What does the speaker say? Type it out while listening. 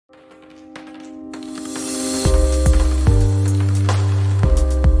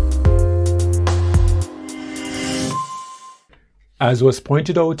As was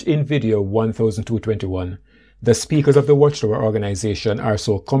pointed out in video 1221, the speakers of the Watchtower organization are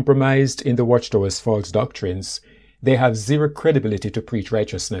so compromised in the Watchtower's false doctrines, they have zero credibility to preach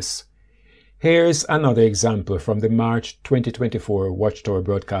righteousness. Here's another example from the March 2024 Watchtower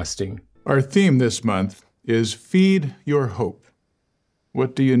broadcasting. Our theme this month is Feed Your Hope.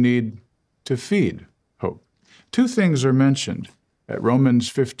 What do you need to feed hope? Two things are mentioned at Romans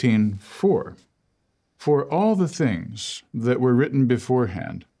 15:4. For all the things that were written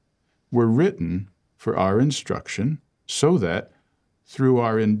beforehand were written for our instruction, so that through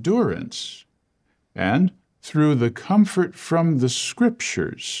our endurance and through the comfort from the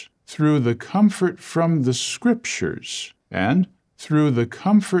Scriptures, and through the comfort from the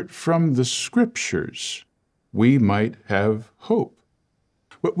Scriptures, we might have hope.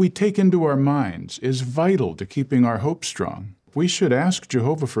 What we take into our minds is vital to keeping our hope strong. We should ask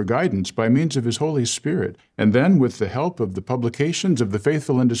Jehovah for guidance by means of His Holy Spirit, and then, with the help of the publications of the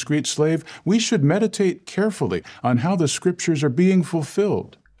Faithful and Discreet Slave, we should meditate carefully on how the Scriptures are being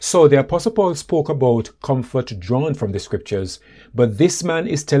fulfilled. So the Apostle Paul spoke about comfort drawn from the Scriptures, but this man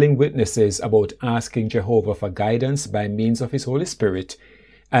is telling witnesses about asking Jehovah for guidance by means of His Holy Spirit,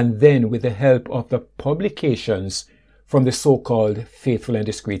 and then with the help of the publications from the so-called Faithful and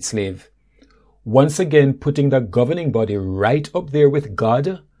Discreet Slave. Once again putting the governing body right up there with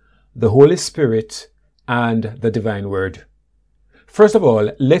God, the Holy Spirit, and the Divine Word. First of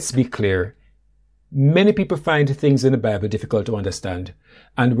all, let's be clear. Many people find things in the Bible difficult to understand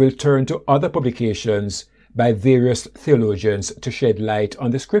and will turn to other publications by various theologians to shed light on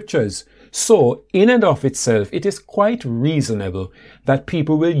the Scriptures. So, in and of itself, it is quite reasonable that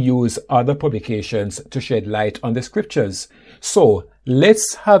people will use other publications to shed light on the Scriptures. So,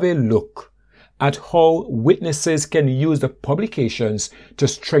 let's have a look at how witnesses can use the publications to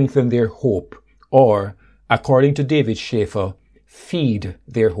strengthen their hope, or, according to David Schaeffer, feed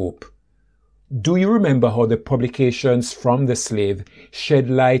their hope. Do you remember how the publications from the slave shed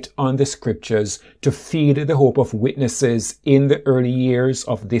light on the Scriptures to feed the hope of witnesses in the early years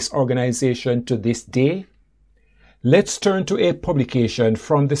of this organization to this day? Let's turn to a publication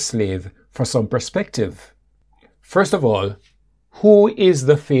from the slave for some perspective. First of all, who is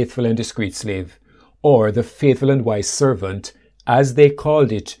the faithful and discreet slave, or the faithful and wise servant, as they called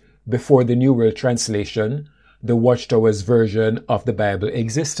it before the New World Translation, the Watchtower's version of the Bible,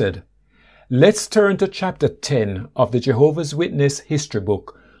 existed? Let's turn to chapter 10 of the Jehovah's Witness history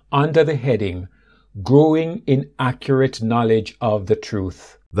book under the heading, Growing in Accurate Knowledge of the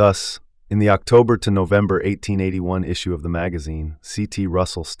Truth. Thus, in the October to November 1881 issue of the magazine, C.T.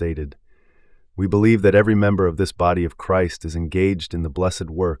 Russell stated, "We believe that every member of this body of Christ is engaged in the blessed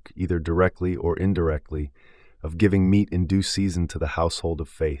work, either directly or indirectly, of giving meat in due season to the household of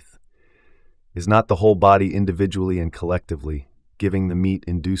faith. Is not the whole body individually and collectively giving the meat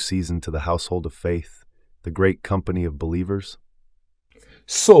in due season to the household of faith, the great company of believers?"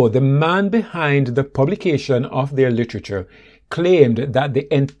 So the man behind the publication of their literature claimed that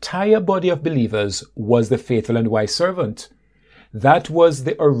the entire body of believers was the faithful and wise servant. That was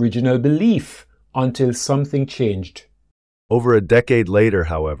the original belief until something changed. Over a decade later,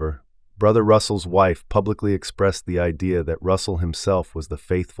 however, Brother Russell's wife publicly expressed the idea that Russell himself was the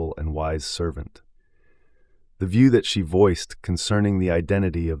faithful and wise servant. The view that she voiced concerning the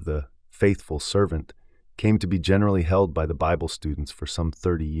identity of the faithful servant came to be generally held by the Bible students for some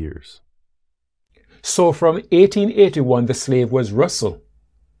 30 years. So from 1881, the slave was Russell.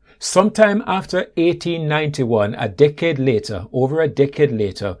 Sometime after 1891, over a decade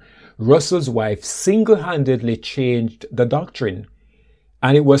later, Russell's wife single-handedly changed the doctrine,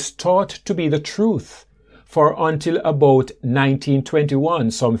 and it was taught to be the truth for until about 1921,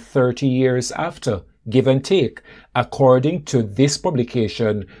 some 30 years after, give and take, according to this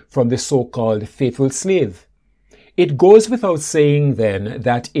publication from the so-called faithful slave. It goes without saying then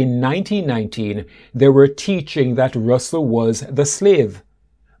that in 1919 they were teaching that Russell was the slave.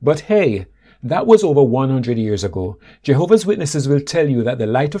 But hey, that was over 100 years ago. Jehovah's Witnesses will tell you that the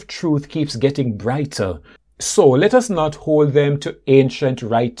light of truth keeps getting brighter. So let us not hold them to ancient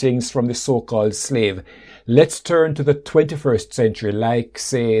writings from the so-called slave. Let's turn to the 21st century, like,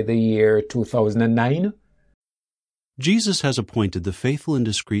 say, the year 2009. Jesus has appointed the faithful and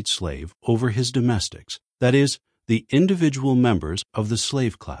discreet slave over his domestics, that is, the individual members of the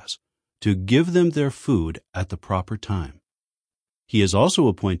slave class, to give them their food at the proper time. He has also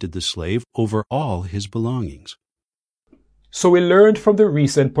appointed the slave over all his belongings. So we learned from the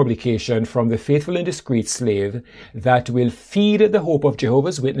recent publication from the faithful and discreet slave that will feed the hope of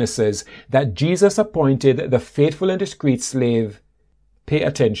Jehovah's Witnesses that Jesus appointed the faithful and discreet slave, pay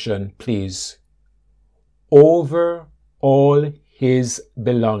attention please, over all his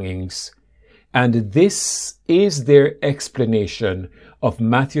belongings. And this is their explanation of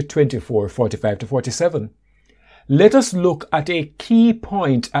Matthew 24, 45 to 47. Let us look at a key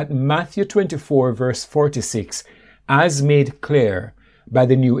point at Matthew 24, verse 46, as made clear by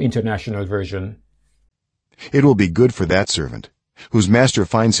the New International Version. It will be good for that servant, whose master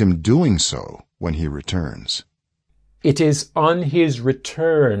finds him doing so when he returns. It is on his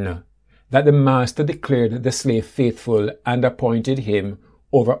return that the master declared the slave faithful and appointed him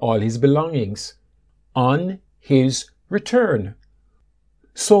over all his belongings. On his return.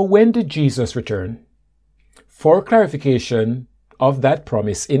 So when did Jesus return? For clarification of that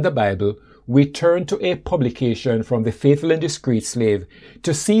promise in the Bible, we turn to a publication from the Faithful and Discreet Slave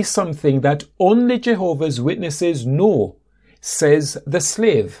to see something that only Jehovah's Witnesses know, says the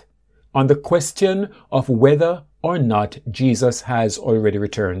slave, on the question of whether or not Jesus has already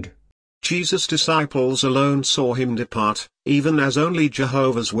returned. Jesus' disciples alone saw him depart, even as only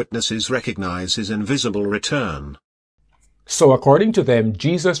Jehovah's Witnesses recognize his invisible return. So according to them,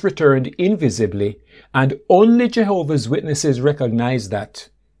 Jesus returned invisibly, and only Jehovah's Witnesses recognize that,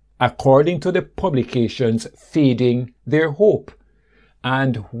 according to the publications feeding their hope.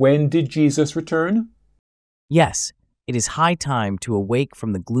 And when did Jesus return? Yes, it is high time to awake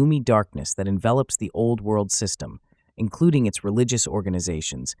from the gloomy darkness that envelops the old world system, including its religious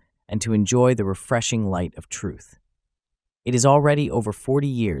organizations, and to enjoy the refreshing light of truth. It is already over 40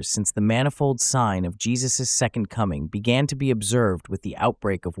 years since the manifold sign of Jesus' second coming began to be observed with the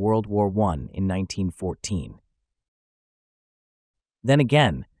outbreak of World War I in 1914. Then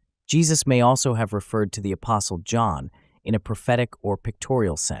again, Jesus may also have referred to the Apostle John in a prophetic or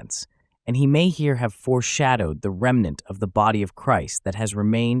pictorial sense, and he may here have foreshadowed the remnant of the body of Christ that has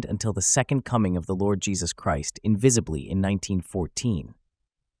remained until the second coming of the Lord Jesus Christ invisibly in 1914.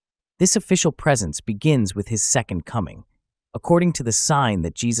 This official presence begins with his second coming, according to the sign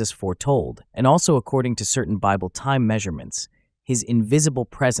that Jesus foretold, and also according to certain Bible time measurements. His invisible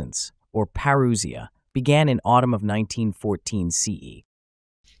presence, or parousia, began in autumn of 1914 CE.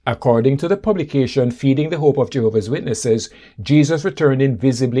 According to the publication Feeding the Hope of Jehovah's Witnesses, Jesus returned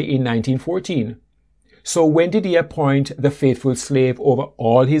invisibly in 1914. So when did he appoint the faithful slave over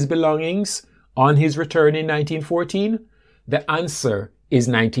all his belongings on his return in 1914? The answer is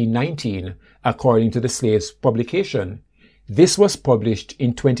 1919, according to the slave's publication. This was published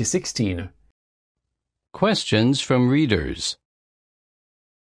in 2016. Questions from readers.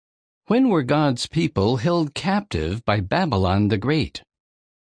 When were God's people held captive by Babylon the Great?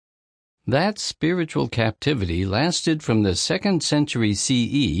 That spiritual captivity lasted from the 2nd century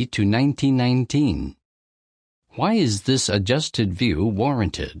CE to 1919. Why is this adjusted view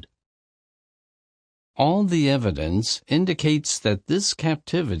warranted? All the evidence indicates that this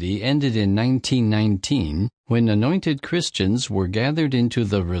captivity ended in 1919 when anointed Christians were gathered into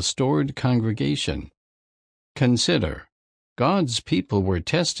the restored congregation. Consider, God's people were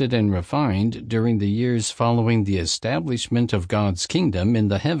tested and refined during the years following the establishment of God's kingdom in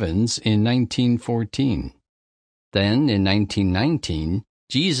the heavens in 1914. Then, in 1919,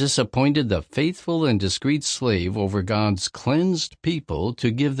 Jesus appointed the faithful and discreet slave over God's cleansed people to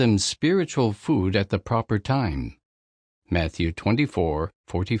give them spiritual food at the proper time. Matthew 24,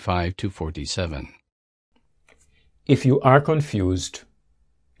 45 to 47. If you are confused,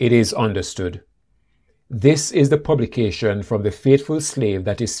 it is understood. This is the publication from the faithful slave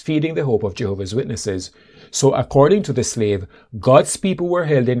that is feeding the hope of Jehovah's Witnesses. So according to the slave, God's people were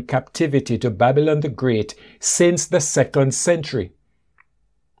held in captivity to Babylon the Great since the 2nd century.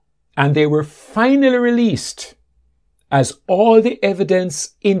 And they were finally released, as all the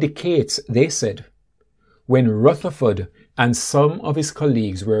evidence indicates, they said, when Rutherford and some of his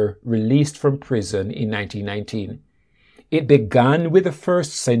colleagues were released from prison in 1919. It began with the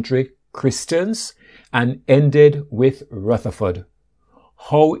 1st century Christians and ended with Rutherford.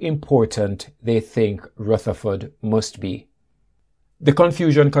 How important they think Rutherford must be. The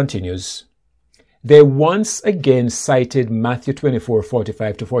confusion continues. They once again cited Matthew 24,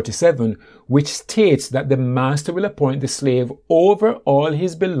 45 to 47, which states that the master will appoint the slave over all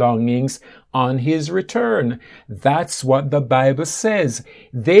his belongings on his return. That's what the Bible says.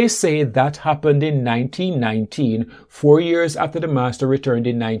 They say that happened in 1919, 4 years after the master returned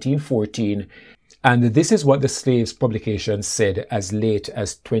in 1914. And this is what the slave's publication said as late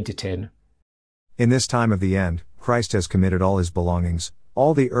as 2010. In this time of the end, Christ has committed all his belongings,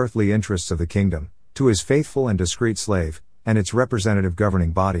 all the earthly interests of the kingdom, to his faithful and discreet slave, and its representative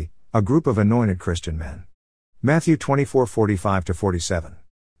governing body, a group of anointed Christian men. Matthew 24, 45 to 47.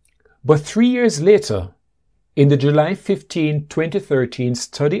 But 3 years later, in the July 15, 2013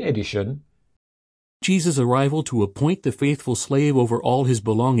 study edition, Jesus' arrival to appoint the faithful slave over all his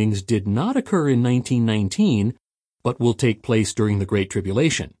belongings did not occur in 1919, but will take place during the Great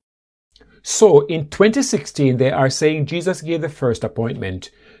Tribulation. So in 2016, they are saying Jesus gave the first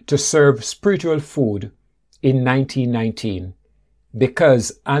appointment to serve spiritual food in 1919,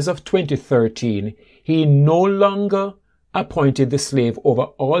 because as of 2013, he no longer appointed the slave over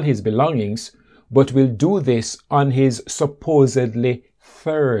all his belongings, but will do this on his supposedly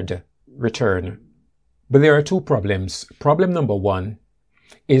third return. But there are two problems. Problem number one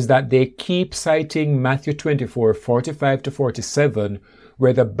is that they keep citing Matthew 24:45-47,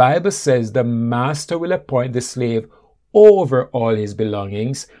 where the Bible says the master will appoint the slave over all his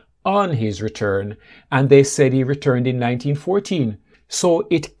belongings on his return, and they said he returned in 1914. So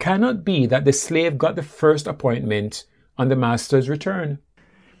it cannot be that the slave got the first appointment on the master's return.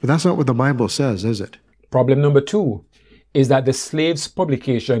 But that's not what the Bible says, is it? Problem number two is that the slave's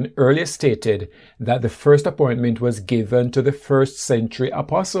publication earlier stated that the first appointment was given to the first century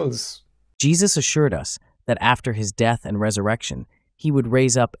apostles. Jesus assured us that after his death and resurrection, he would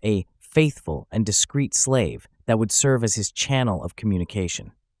raise up a faithful and discreet slave that would serve as his channel of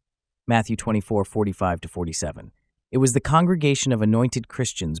communication. Matthew 24:45-47. It was the congregation of anointed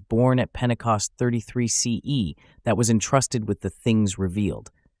Christians born at Pentecost 33 CE that was entrusted with the things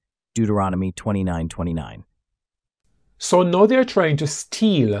revealed. Deuteronomy 29:29. So now they're trying to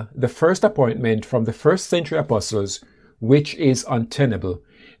steal the first appointment from the first century apostles, which is untenable,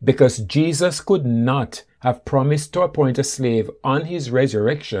 because Jesus could not have promised to appoint a slave on his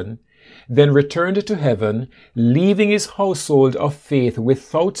resurrection, then returned to heaven, leaving his household of faith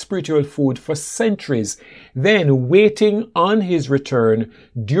without spiritual food for centuries, then waiting on his return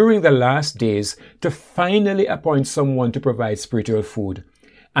during the last days to finally appoint someone to provide spiritual food.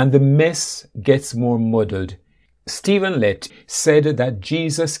 And the mess gets more muddled. Stephen Lett said that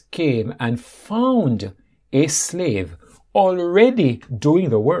Jesus came and found a slave already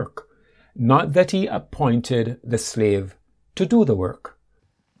doing the work, not that he appointed the slave to do the work.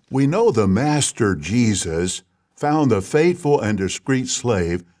 We know the Master Jesus found the faithful and discreet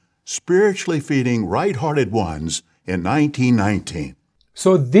slave spiritually feeding right-hearted ones in 1919.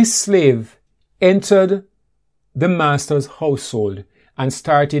 So this slave entered the master's household and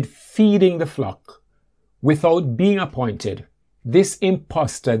started feeding the flock without being appointed. This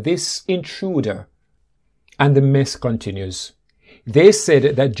imposter, this intruder. And the mess continues. They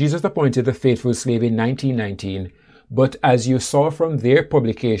said that Jesus appointed the faithful slave in 1919, but as you saw from their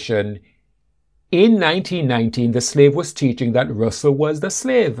publication, in 1919, the slave was teaching that Russell was the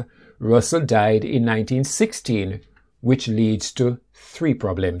slave. Russell died in 1916, which leads to three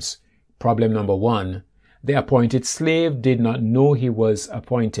problems. Problem number one, the appointed slave did not know he was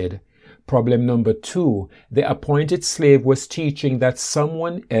appointed. Problem number two, the appointed slave was teaching that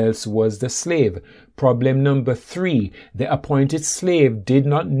someone else was the slave. Problem number three, the appointed slave did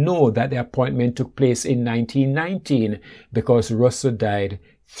not know that the appointment took place in 1919 because Russell died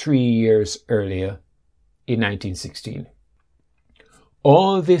 3 years earlier in 1916.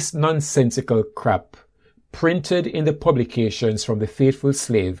 All this nonsensical crap printed in the publications from the faithful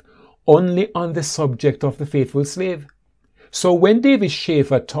slave only on the subject of the faithful slave. So when David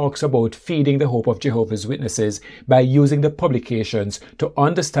Schaefer talks about feeding the hope of Jehovah's Witnesses by using the publications to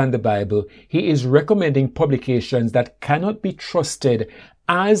understand the Bible, he is recommending publications that cannot be trusted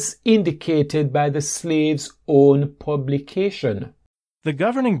as indicated by the slave's own publication. The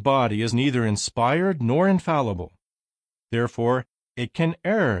governing body is neither inspired nor infallible. Therefore, it can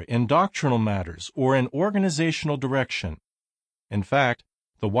err in doctrinal matters or in organizational direction. In fact,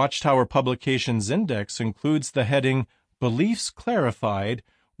 the Watchtower Publications Index includes the heading Beliefs Clarified,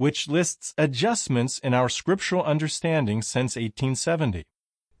 which lists adjustments in our scriptural understanding since 1870.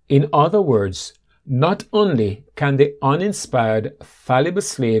 In other words, not only can the uninspired, fallible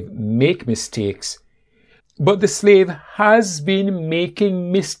slave make mistakes, but the slave has been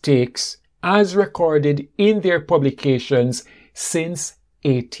making mistakes as recorded in their publications since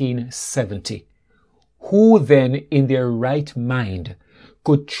 1870. Who then in their right mind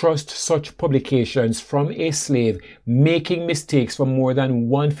could trust such publications from a slave making mistakes for more than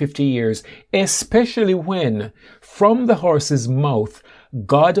 150 years, especially when, from the horse's mouth,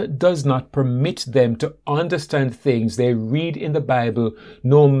 God does not permit them to understand things they read in the Bible,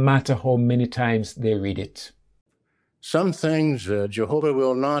 no matter how many times they read it? Some things Jehovah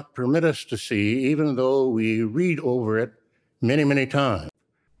will not permit us to see, even though we read over it many, many times.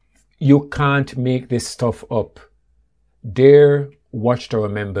 You can't make this stuff up. Dear Watchtower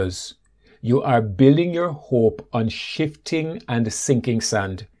members, you are building your hope on shifting and sinking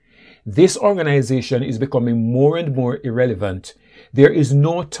sand. This organization is becoming more and more irrelevant. There is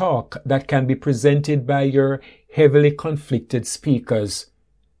no talk that can be presented by your heavily conflicted speakers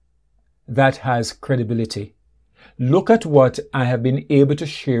that has credibility. Look at what I have been able to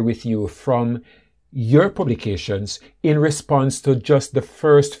share with you from your publications in response to just the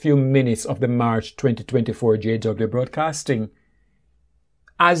first few minutes of the March 2024 JW broadcasting.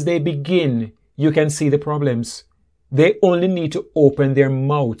 As they begin, you can see the problems. They only need to open their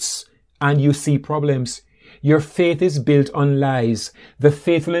mouths and you see problems. Your faith is built on lies. The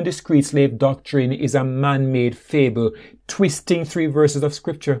faithful and discreet slave doctrine is a man-made fable, twisting 3 verses of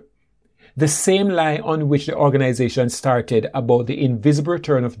scripture. The same lie on which the organization started about the invisible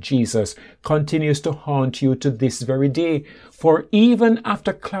return of Jesus continues to haunt you to this very day. For even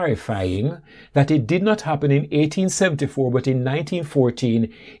after clarifying that it did not happen in 1874 but in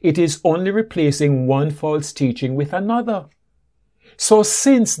 1914, it is only replacing one false teaching with another. So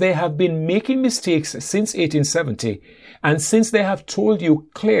since they have been making mistakes since 1870, and since they have told you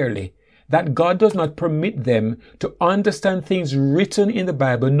clearly that God does not permit them to understand things written in the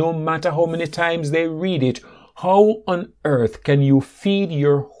Bible, no matter how many times they read it, how on earth can you feed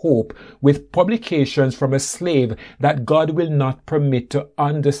your hope with publications from a slave that God will not permit to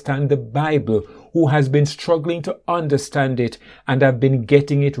understand the Bible, who has been struggling to understand it and have been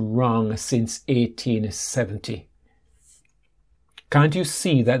getting it wrong since 1870? Can't you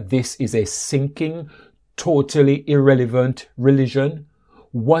see that this is a sinking, totally irrelevant religion?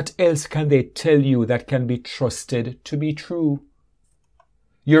 What else can they tell you that can be trusted to be true?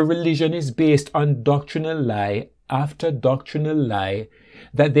 Your religion is based on doctrinal lie after doctrinal lie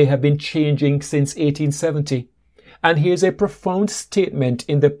that they have been changing since 1870. And here's a profound statement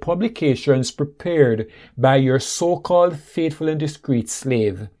in the publications prepared by your so-called faithful and discreet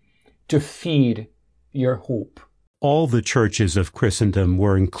slave to feed your hope. All the churches of Christendom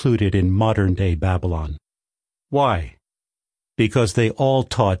were included in modern-day Babylon. Why? Because they all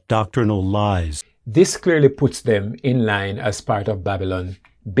taught doctrinal lies. This clearly puts them in line as part of Babylon,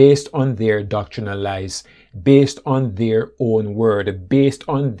 based on their doctrinal lies, based on their own word, based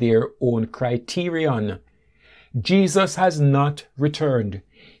on their own criterion. Jesus has not returned.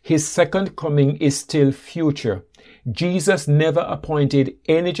 His second coming is still future. Jesus never appointed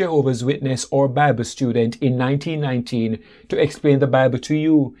any Jehovah's Witness or Bible student in 1919 to explain the Bible to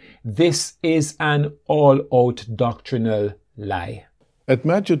you. This is an all-out doctrinal lie. At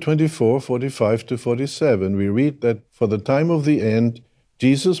Matthew 24:45-47, we read that for the time of the end,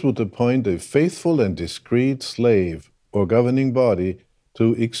 Jesus would appoint a faithful and discreet slave or governing body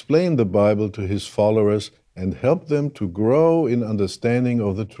to explain the Bible to his followers and help them to grow in understanding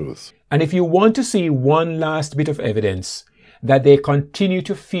of the truth. And if you want to see one last bit of evidence that they continue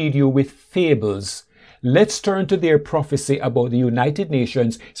to feed you with fables, let's turn to their prophecy about the United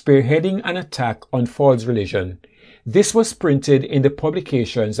Nations spearheading an attack on false religion. This was printed in the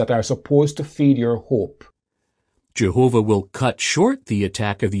publications that are supposed to feed your hope. Jehovah will cut short the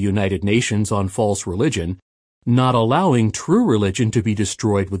attack of the United Nations on false religion, not allowing true religion to be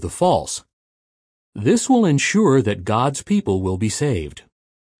destroyed with the false. This will ensure that God's people will be saved.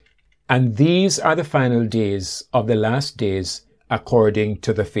 And these are the final days of the last days, according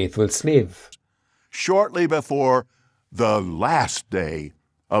to the faithful slave. Shortly before the last day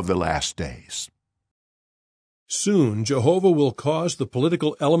of the last days. Soon, Jehovah will cause the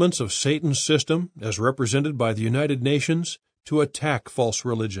political elements of Satan's system, as represented by the United Nations, to attack false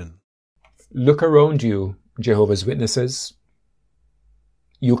religion. Look around you, Jehovah's Witnesses.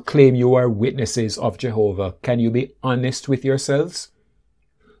 You claim you are witnesses of Jehovah. Can you be honest with yourselves?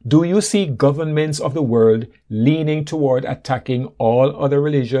 Do you see governments of the world leaning toward attacking all other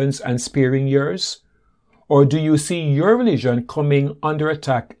religions and sparing yours? Or do you see your religion coming under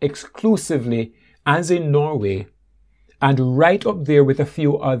attack exclusively, as in Norway, and right up there with a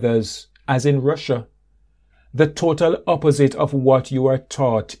few others, as in Russia? The total opposite of what you are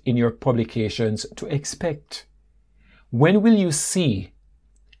taught in your publications to expect. When will you see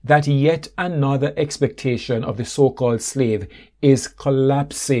that yet another expectation of the so-called slave is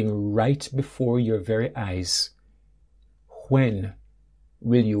collapsing right before your very eyes? When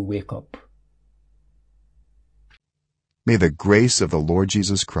will you wake up? May the grace of the Lord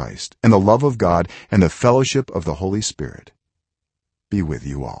Jesus Christ and the love of God and the fellowship of the Holy Spirit be with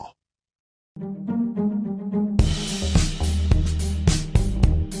you all.